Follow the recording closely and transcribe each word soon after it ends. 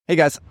Hey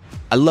guys,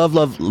 I love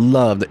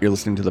that you're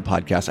listening to the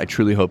podcast. I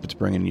truly hope it's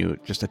bringing you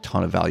just a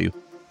ton of value.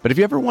 But if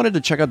you ever wanted to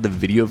check out the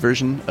video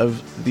version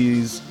of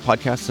these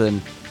podcasts,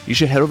 then you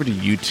should head over to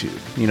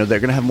YouTube. You know,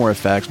 they're going to have more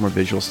effects, more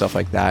visual stuff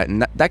like that.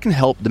 And that can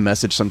help the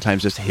message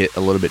sometimes just hit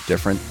a little bit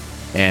different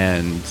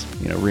and,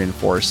 you know,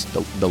 reinforce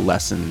the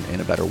lesson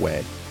in a better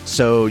way.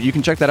 So you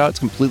can check that out. It's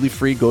completely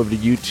free. Go over to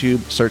YouTube,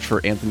 search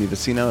for Anthony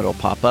Vicino. It'll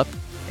pop up.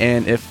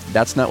 And if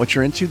that's not what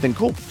you're into, then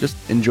cool. Just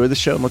enjoy the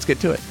show and let's get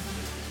to it.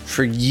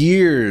 For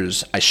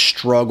years, I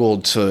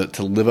struggled to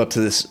live up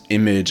to this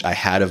image I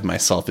had of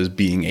myself as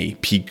being a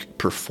peak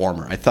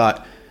performer. I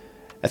thought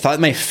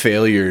my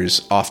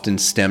failures often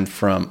stemmed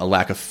from a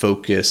lack of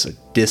focus, a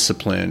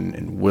discipline,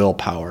 and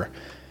willpower.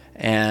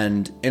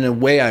 And in a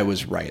way, I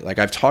was right. Like,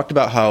 I've talked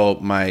about how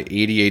my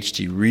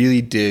ADHD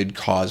really did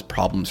cause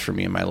problems for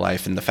me in my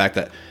life, and the fact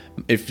that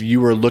if you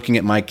were looking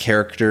at my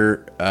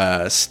character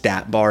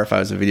stat bar, if I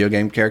was a video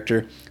game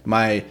character,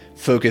 my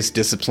focus,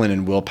 discipline,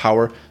 and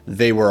willpower,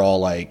 they were all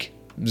like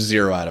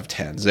 0 out of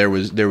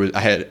 10s. I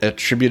had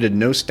attributed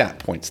no stat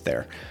points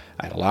there.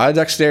 I had a lot of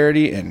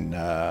dexterity and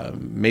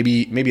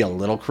maybe a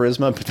little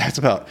charisma, but that's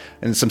about,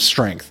 and some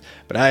strength.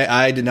 But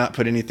I did not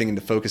put anything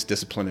into focus,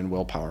 discipline, and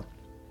willpower.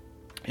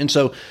 And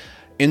so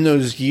in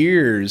those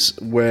years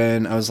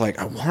when I was like,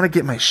 I want to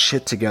get my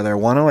shit together, I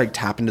want to like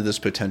tap into this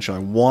potential, I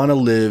want to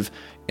live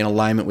in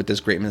alignment with this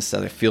greatness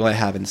that I feel I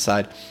have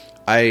inside,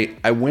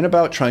 I went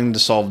about trying to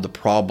solve the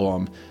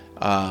problem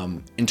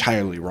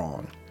entirely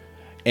wrong.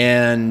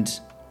 And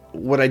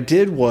what I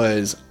did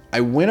was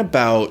I went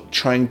about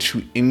trying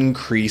to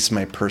increase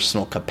my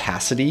personal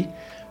capacity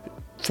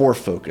for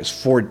focus,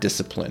 for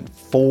discipline,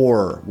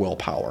 for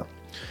willpower.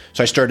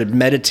 So I started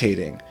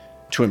meditating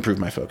to improve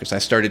my focus. I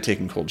started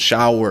taking cold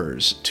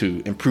showers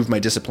to improve my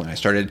discipline. I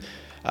started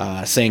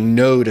saying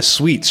no to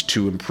sweets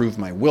to improve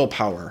my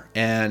willpower.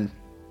 And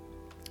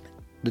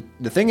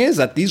the thing is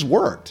that these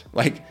worked.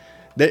 Like,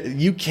 that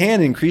you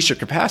can increase your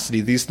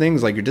capacity. These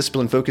things like your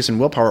discipline, focus, and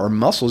willpower are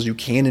muscles. You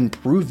can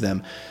improve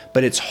them,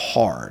 but it's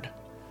hard.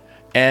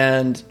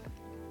 And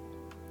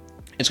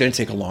it's going to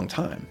take a long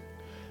time.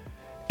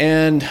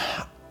 And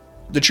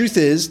the truth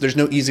is, there's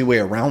no easy way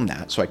around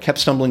that. So I kept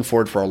stumbling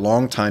forward for a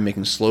long time,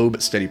 making slow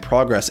but steady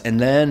progress. And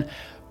then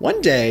one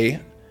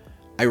day,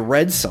 I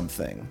read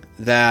something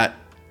that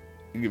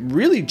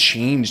really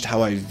changed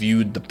how I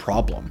viewed the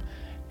problem.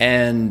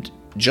 And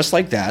just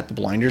like that, the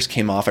blinders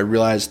came off. I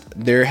realized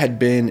there had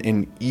been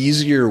an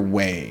easier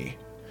way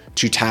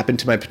to tap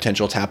into my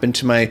potential, tap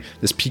into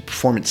this peak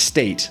performance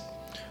state.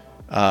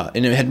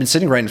 And it had been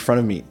sitting right in front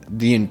of me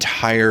the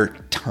entire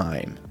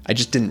time. I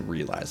just didn't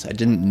realize. I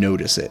didn't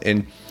notice it.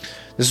 And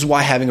this is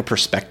why having a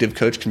perspective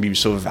coach can be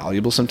so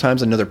valuable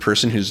sometimes. Another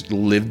person who's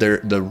lived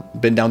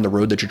been down the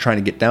road that you're trying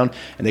to get down,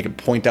 and they can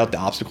point out the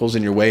obstacles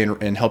in your way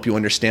and help you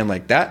understand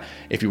like that.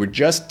 If you were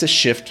just to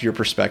shift your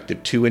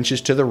perspective 2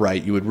 inches to the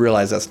right, you would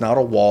realize that's not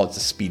a wall, it's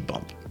a speed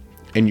bump.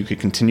 And you could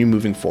continue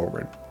moving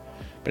forward.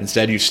 But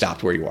instead, you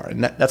stopped where you are.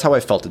 And that's how I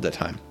felt at the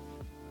time.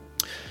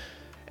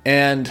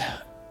 And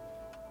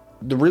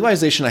the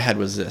realization I had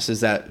was this, is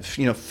that,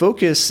 you know,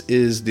 focus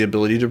is the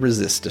ability to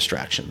resist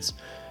distractions.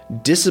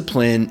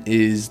 Discipline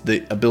is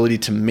the ability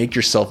to make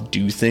yourself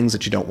do things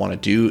that you don't want to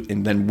do.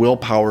 And then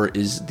willpower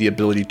is the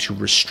ability to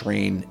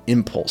restrain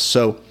impulse.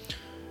 So,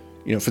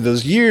 you know, for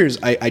those years,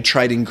 I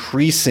tried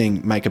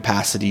increasing my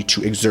capacity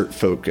to exert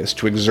focus,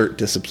 to exert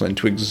discipline,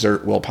 to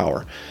exert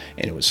willpower.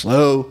 And it was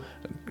slow,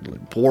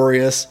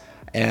 laborious,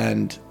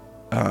 and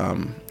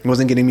it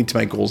wasn't getting me to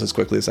my goals as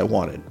quickly as I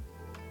wanted.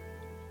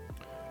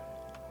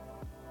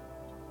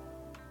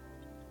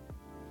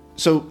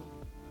 So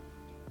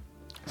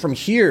from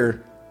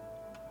here,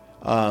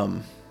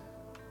 the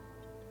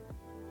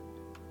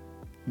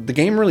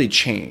game really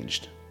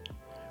changed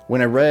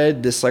when I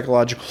read this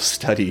psychological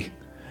study,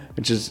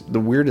 which is the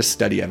weirdest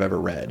study I've ever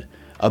read,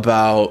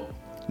 about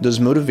those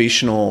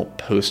motivational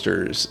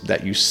posters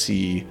that you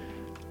see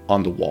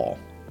on the wall.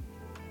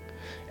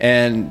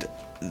 And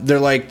they're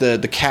like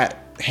the cat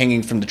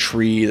hanging from the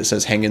tree that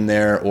says hang in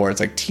there, or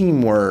it's like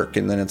teamwork,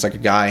 and then it's like a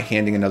guy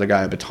handing another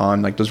guy a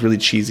baton, like those really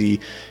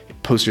cheesy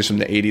posters from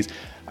the 80s.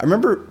 I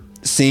remember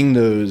seeing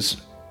those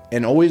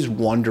and always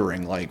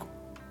wondering, like,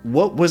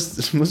 what was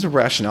the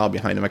rationale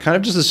behind them? I kind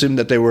of just assumed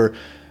that they were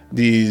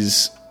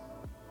these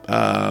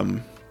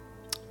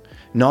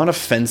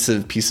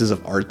non-offensive pieces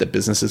of art that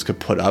businesses could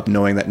put up,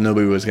 knowing that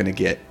nobody was going to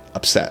get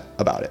upset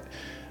about it.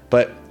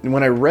 But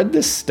when I read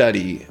this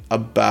study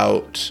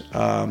about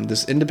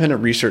this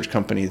independent research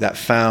company that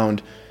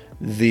found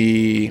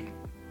the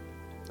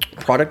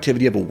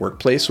productivity of a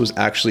workplace was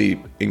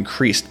actually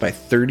increased by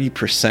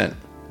 30%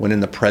 when in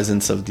the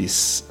presence of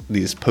these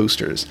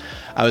posters,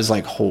 I was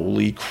like,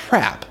 holy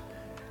crap.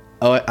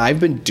 I've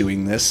been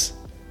doing this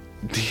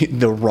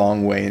the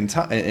wrong way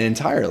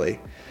entirely.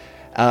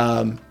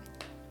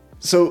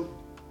 So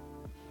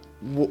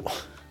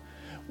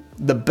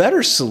the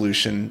better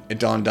solution, it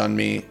dawned on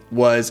me,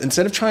 was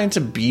instead of trying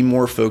to be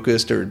more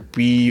focused or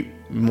be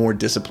more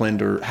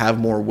disciplined or have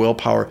more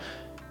willpower,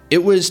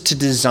 it was to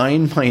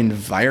design my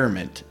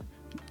environment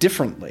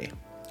differently.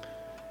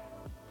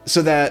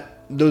 so that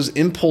those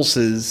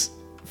impulses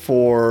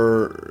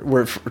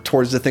were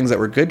towards the things that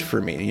were good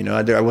for me. You know,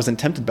 I wasn't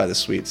tempted by the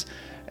sweets,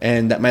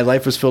 and that my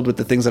life was filled with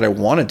the things that I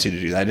wanted to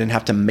do. That I didn't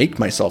have to make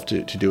myself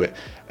to do it,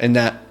 and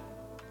that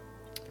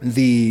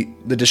the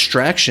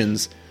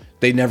distractions,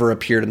 they never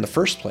appeared in the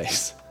first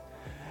place.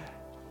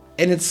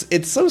 And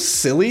it's so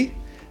silly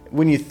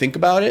when you think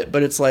about it,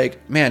 but it's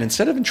like, man,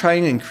 instead of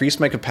trying to increase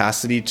my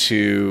capacity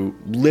to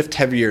lift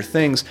heavier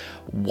things,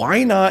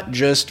 why not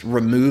just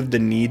remove the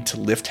need to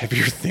lift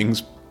heavier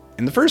things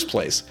in the first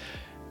place?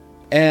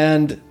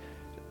 And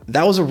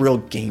that was a real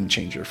game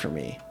changer for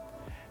me.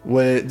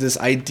 With this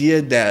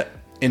idea that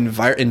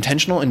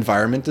intentional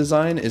environment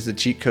design is the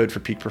cheat code for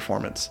peak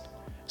performance.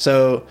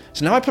 So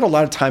now I put a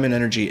lot of time and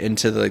energy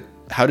into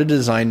how to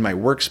design my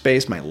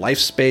workspace, my life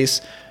space,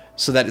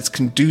 so that it's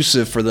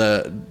conducive for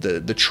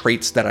the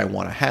traits that I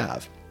want to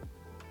have.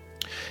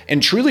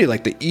 And truly,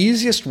 like, the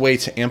easiest way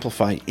to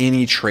amplify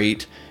any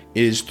trait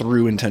is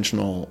through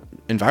intentional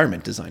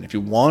environment design. If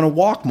you want to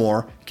walk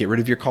more, get rid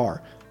of your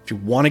car. If you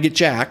want to get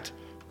jacked,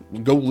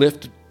 go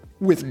lift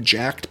with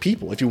jacked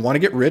people. If you want to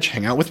get rich,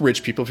 hang out with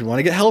rich people. If you want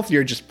to get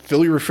healthier, just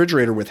fill your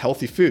refrigerator with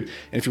healthy food.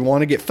 And if you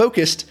want to get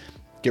focused,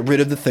 get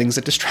rid of the things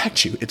that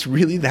distract you. It's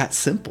really that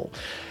simple.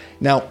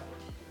 Now,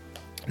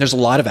 there's a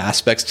lot of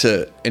aspects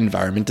to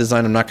environment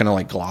design. I'm not going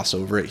to gloss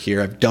over it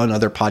here. I've done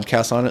other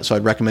podcasts on it, so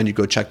I'd recommend you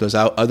go check those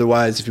out.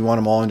 Otherwise, if you want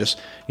them all in just,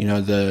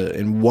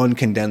 in one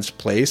condensed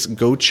place,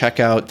 go check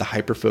out the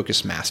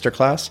Hyperfocus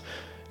Masterclass.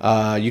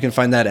 You can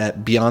find that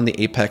at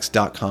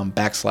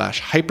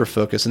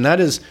beyondtheapex.com/hyperfocus. And that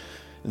is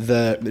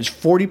there's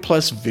 40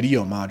 plus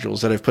video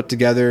modules that I've put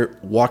together,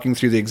 walking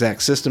through the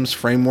exact systems,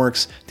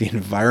 frameworks, the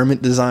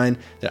environment design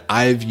that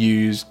I've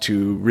used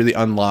to really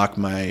unlock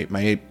my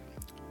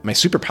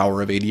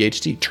superpower of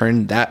ADHD,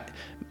 turn that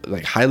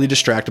highly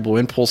distractible,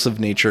 impulsive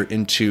nature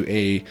into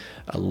a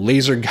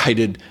laser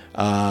guided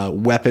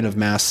weapon of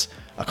mass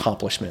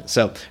accomplishment.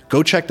 So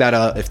go check that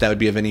out if that would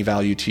be of any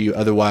value to you.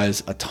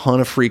 Otherwise, a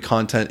ton of free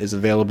content is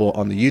available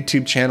on the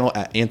YouTube channel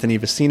at Anthony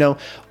Vicino,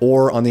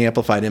 or on the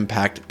Amplified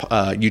Impact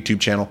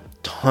YouTube channel.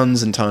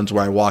 Tons and tons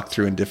where I walk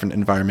through in different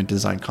environment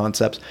design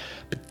concepts.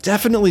 But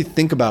definitely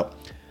think about,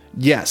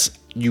 yes,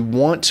 you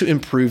want to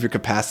improve your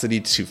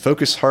capacity to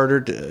focus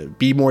harder, to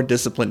be more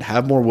disciplined,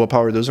 have more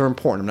willpower. Those are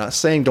important. I'm not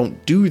saying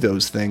don't do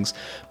those things,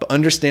 but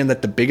understand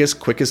that the biggest,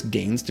 quickest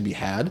gains to be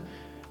had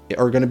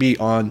are going to be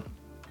on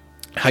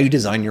how you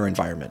design your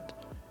environment.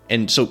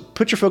 And so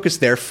put your focus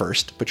there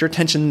first, put your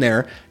attention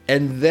there,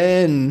 and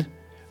then,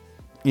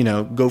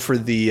 go for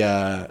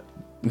the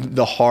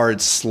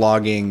hard,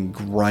 slogging,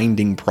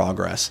 grinding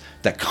progress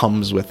that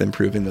comes with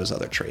improving those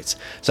other traits.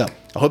 So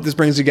I hope this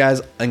brings you guys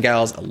and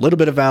gals a little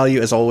bit of value.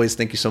 As always,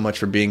 thank you so much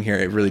for being here.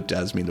 It really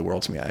does mean the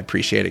world to me. I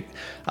appreciate it.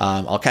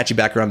 I'll catch you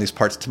back around these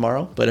parts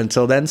tomorrow. But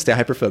until then, stay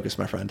hyper-focused,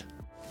 my friend.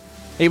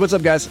 Hey, what's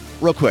up, guys?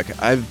 Real quick,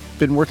 I've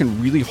been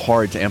working really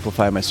hard to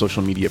amplify my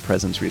social media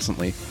presence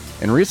recently,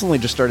 and recently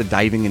just started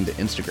diving into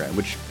Instagram,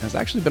 which has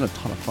actually been a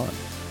ton of fun.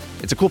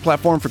 It's a cool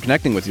platform for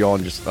connecting with y'all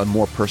in just a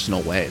more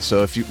personal way.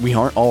 So if we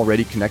aren't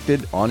already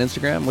connected on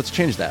Instagram, let's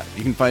change that.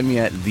 You can find me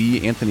at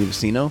the Anthony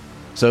Vicino.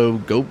 So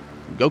go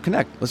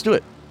connect. Let's do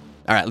it.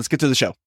 All right, let's get to the show.